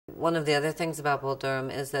one of the other things about Bull Durham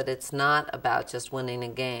is that it's not about just winning a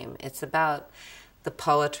game. It's about the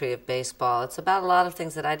poetry of baseball. It's about a lot of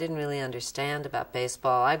things that I didn't really understand about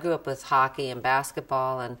baseball. I grew up with hockey and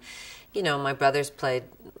basketball, and you know, my brothers played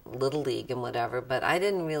Little League and whatever, but I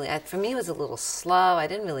didn't really, for me it was a little slow. I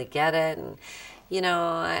didn't really get it, and you know,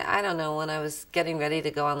 I don't know, when I was getting ready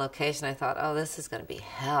to go on location, I thought, oh, this is going to be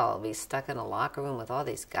hell. I'll be stuck in a locker room with all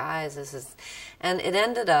these guys. And it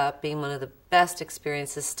ended up being one of the best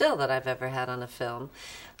experiences still that I've ever had on a film.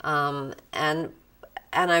 And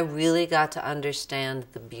I really got to understand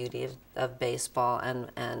the beauty of baseball,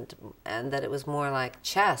 and that it was more like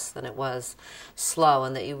chess than it was slow,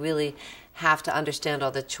 and that you really have to understand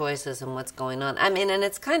all the choices and what's going on. I mean, and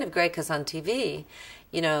it's kind of great because on TV,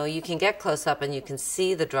 you know, you can get close up and you can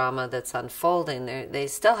see the drama that's unfolding. They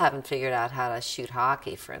still haven't figured out how to shoot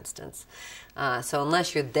hockey, for instance. So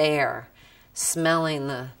unless you're there, smelling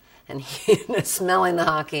the smelling the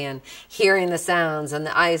hockey and hearing the sounds and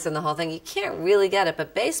the ice and the whole thing, you can't really get it.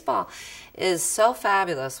 But baseball is so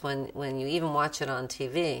fabulous when you even watch it on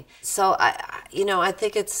TV. So I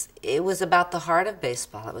think it was about the heart of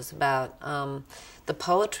baseball. It was about the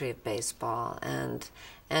poetry of baseball and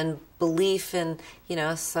belief in, you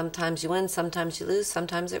know, sometimes you win, sometimes you lose,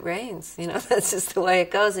 sometimes it rains. You know, that's just the way it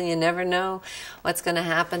goes, and you never know what's going to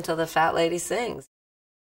happen till the fat lady sings.